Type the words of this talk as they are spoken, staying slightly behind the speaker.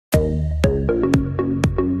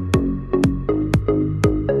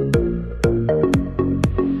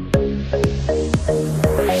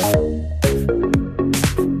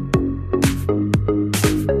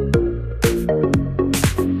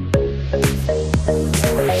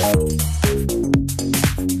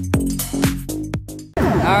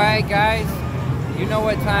guys, you know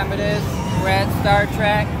what time it is. We're at Star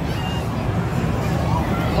Trek.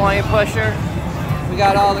 Coin pusher. We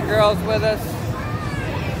got all the girls with us.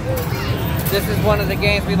 This is one of the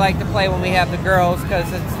games we like to play when we have the girls because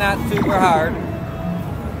it's not super hard.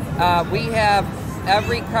 We have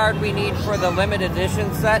every card we need for the limited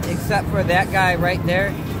edition set except for that guy right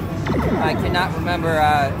there. I cannot remember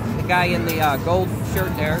the guy in the gold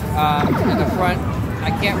shirt there in the front.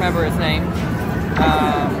 I can't remember his name.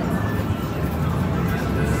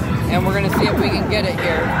 And we're going to see if we can get it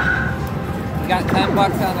here. We got 10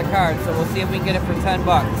 bucks on the card, so we'll see if we can get it for 10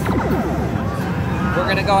 bucks. We're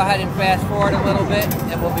going to go ahead and fast forward a little bit,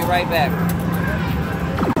 and we'll be right back.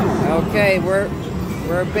 Okay, we're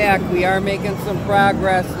back. We are making some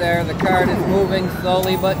progress there. The card is moving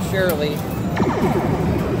slowly but surely.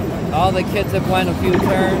 All the kids have won a few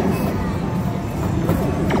turns.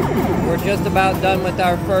 We're just about done with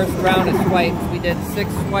our first round of swipes. We did 6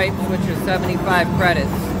 swipes, which is 75 credits.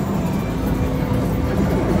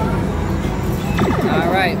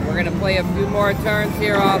 Alright, we're going to play a few more turns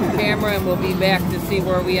here off camera and we'll be back to see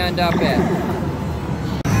where we end up at.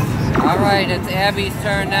 Alright, it's Abby's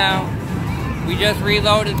turn now. We just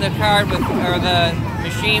reloaded the card with, or the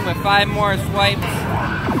machine with 5 more swipes.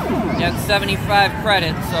 That's 75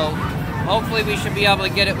 credits, so hopefully we should be able to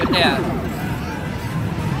get it with that.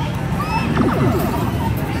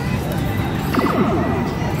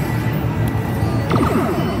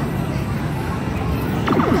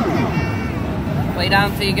 Play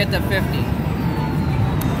down until you get to 50.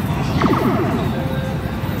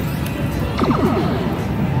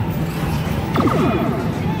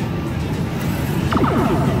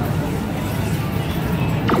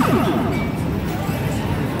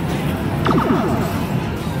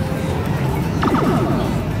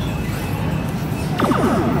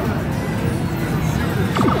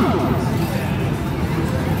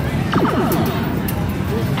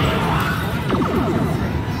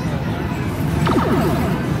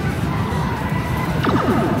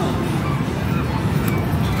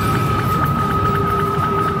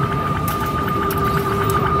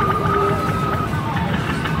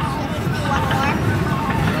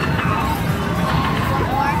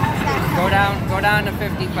 Go down to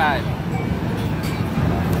 55.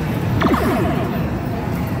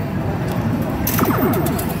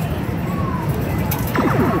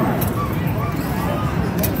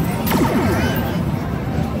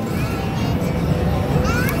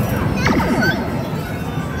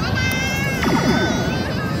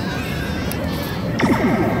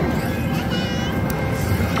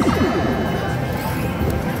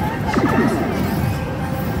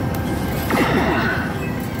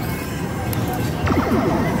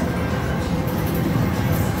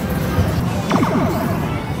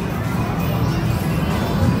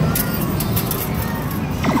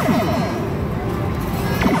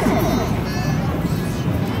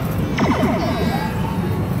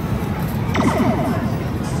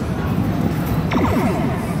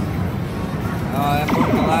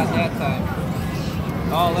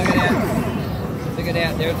 Oh, look at that. Look at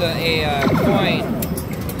that. There's a coin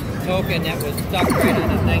token that was stuck right in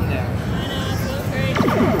the thing there.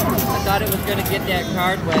 I thought it was going to get that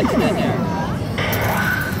card wedged in there.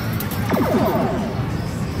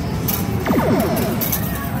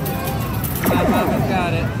 Come on, Mama's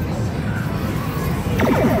got it.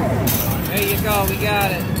 There you go. We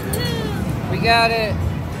got it. We got it.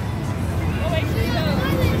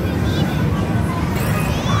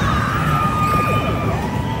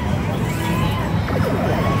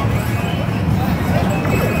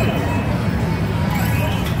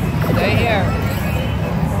 Stay here.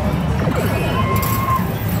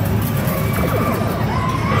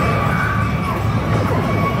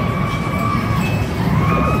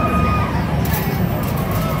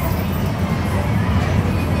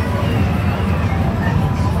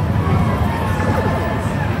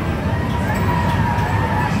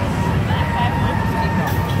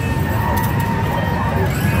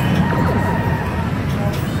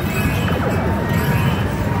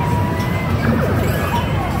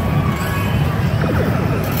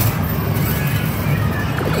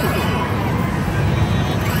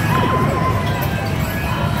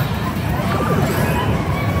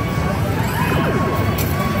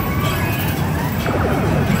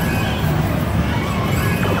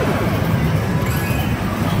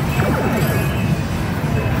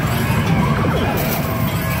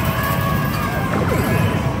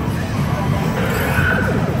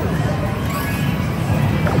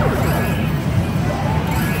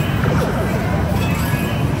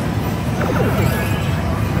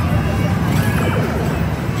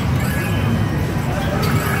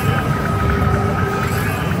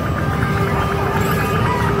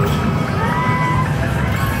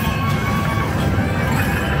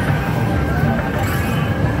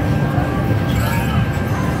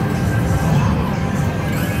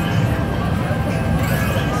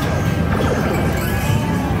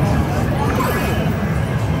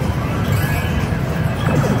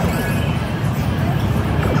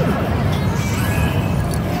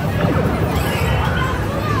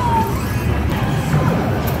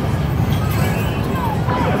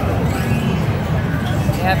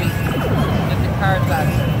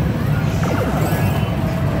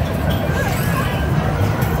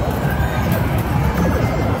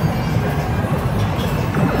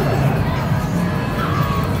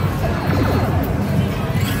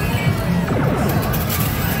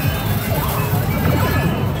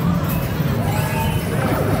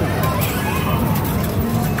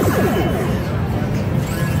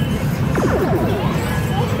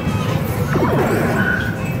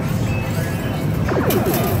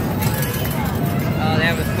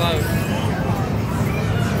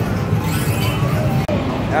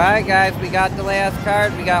 Alright guys, we got the last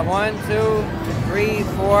card. We got 1, 2, 3,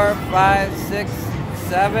 4, 5, 6,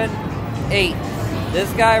 7, 8. This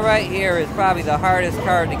guy right here is probably the hardest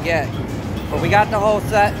card to get. But we got the whole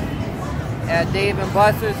set at Dave &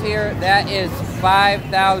 Buster's here. That is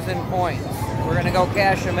 5,000 points. We're going to go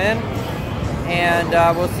cash them in. And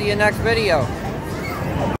we'll see you next video.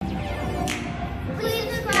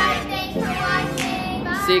 Please subscribe. Thanks for watching.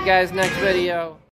 Bye. See you guys next video.